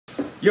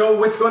Yo,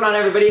 what's going on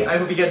everybody? I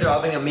hope you guys are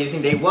having an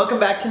amazing day. Welcome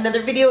back to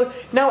another video.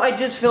 Now, I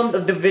just filmed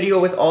the video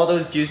with all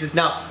those juices.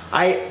 Now,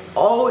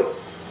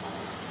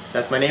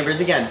 that's my neighbors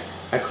again.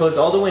 I closed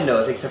all the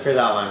windows except for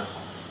that one.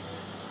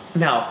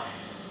 Now,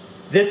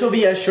 this will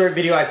be a short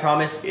video, I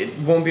promise. It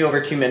won't be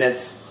over 2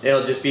 minutes.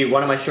 It'll just be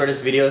one of my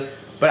shortest videos.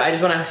 But I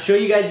just want to show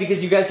you guys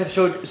because you guys have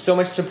showed so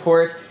much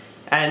support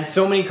and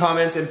so many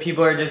comments, and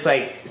people are just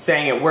like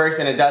saying it works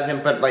and it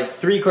doesn't, but like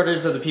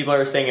 3/4 of the people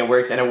are saying it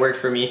works and it worked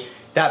for me.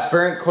 That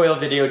burnt coil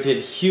video did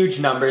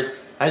huge numbers.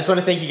 I just want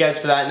to thank you guys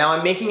for that. Now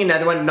I'm making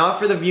another one, not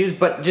for the views,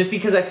 but just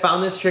because I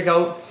found this trick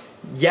out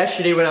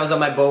yesterday when I was on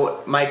my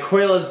boat. My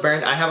coil is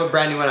burnt. I have a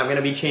brand new one. I'm going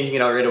to be changing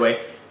it out right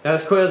away. Now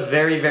this coil is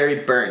very,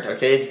 very burnt,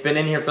 okay? It's been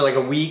in here for like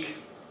a week.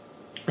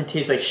 It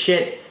tastes like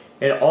shit.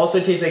 It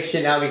also tastes like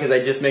shit now because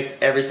I just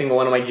mixed every single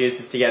one of my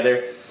juices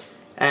together.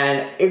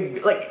 And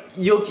it, like,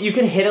 you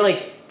can hit it,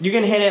 like, you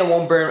can hit it, it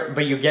won't burn,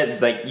 but you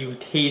get, like, you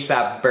taste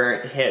that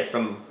burnt hit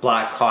from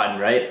black cotton,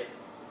 right?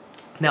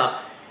 Now,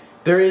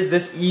 there is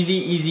this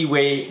easy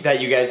way that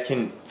you guys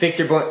can fix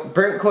your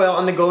burnt coil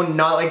on the go,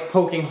 not like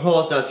poking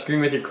holes, not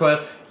screwing with your coil.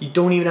 You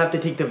don't even have to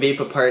take the vape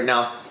apart.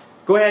 Now,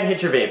 go ahead and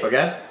hit your vape,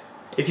 okay?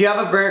 If you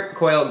have a burnt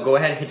coil, go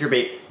ahead and hit your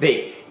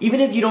vape.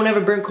 Even if you don't have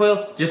a burnt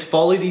coil, just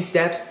follow these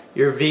steps.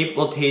 Your vape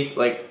will taste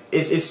like,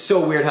 it's so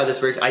weird how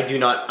this works. I do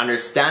not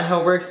understand how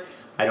it works.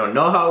 I don't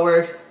know how it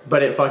works,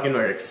 but it fucking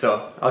works.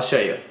 So, I'll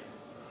show you.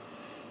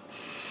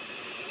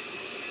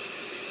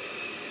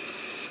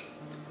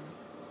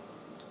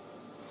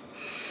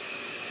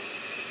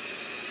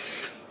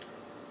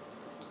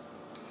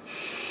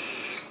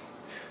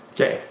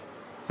 Okay,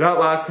 that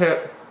last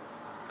hit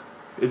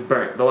is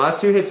burnt. The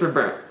last 2 hits were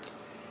burnt.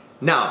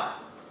 Now,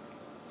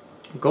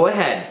 go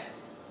ahead,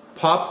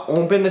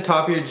 open the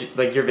top of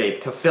your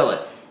vape to fill it.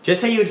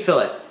 Just how you would fill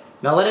it.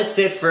 Now let it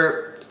sit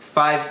for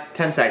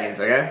 5-10 seconds,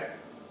 okay?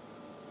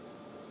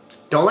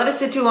 Don't let it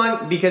sit too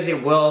long because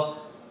it will,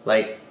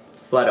 like,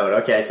 flood out.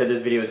 Okay, I said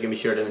this video was going to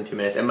be shorter than 2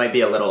 minutes. It might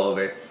be a little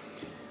over.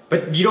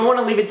 But you don't want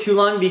to leave it too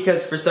long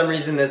because for some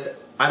reason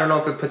I don't know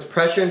if it puts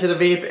pressure into the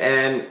vape,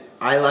 and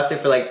I left it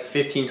for like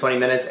 15-20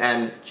 minutes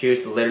and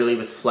juice literally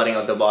was flooding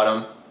out the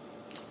bottom.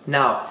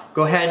 Now,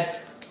 go ahead,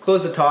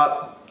 close the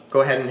top,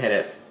 go ahead and hit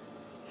it.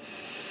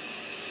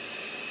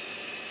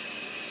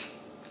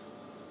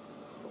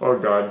 Oh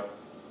god.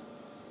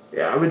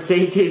 Yeah, I would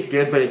say it tastes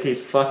good, but it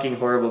tastes fucking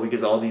horrible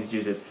because of all these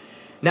juices.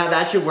 Now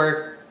that should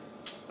work.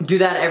 Do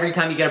that every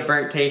time you get a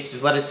burnt taste.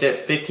 Just let it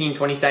sit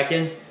 15-20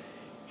 seconds.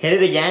 Hit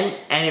it again,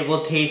 and it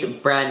will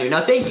taste brand new.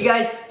 Now thank you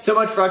guys so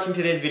much for watching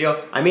today's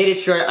video. I made it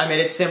short, I made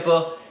it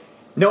simple.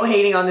 No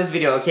hating on this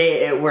video,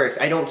 okay? It works.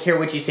 I don't care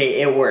what you say,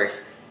 it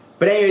works.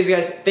 But anyways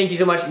guys, thank you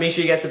so much. Make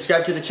sure you guys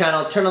subscribe to the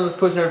channel, turn on those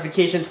post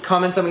notifications,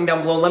 comment something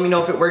down below, let me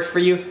know if it worked for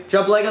you.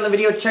 Drop a like on the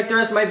video, check the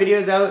rest of my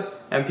videos out,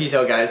 and peace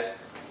out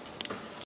guys.